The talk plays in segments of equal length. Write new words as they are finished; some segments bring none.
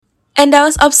And that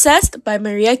was Obsessed by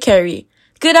Mariah Carey.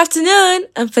 Good afternoon,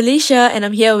 I'm Felicia and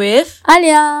I'm here with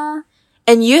Alia.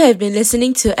 And you have been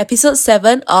listening to episode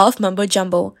 7 of Mambo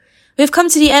Jambo. We've come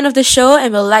to the end of the show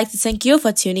and we'd like to thank you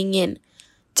for tuning in.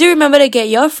 Do remember to get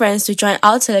your friends to join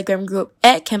our Telegram group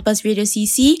at Campus Radio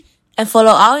CC and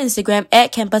follow our Instagram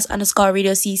at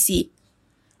campus_radio CC.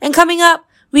 And coming up,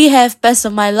 we have Best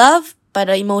of My Love by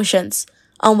The Emotions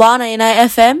on 199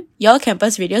 FM, your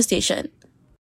campus radio station.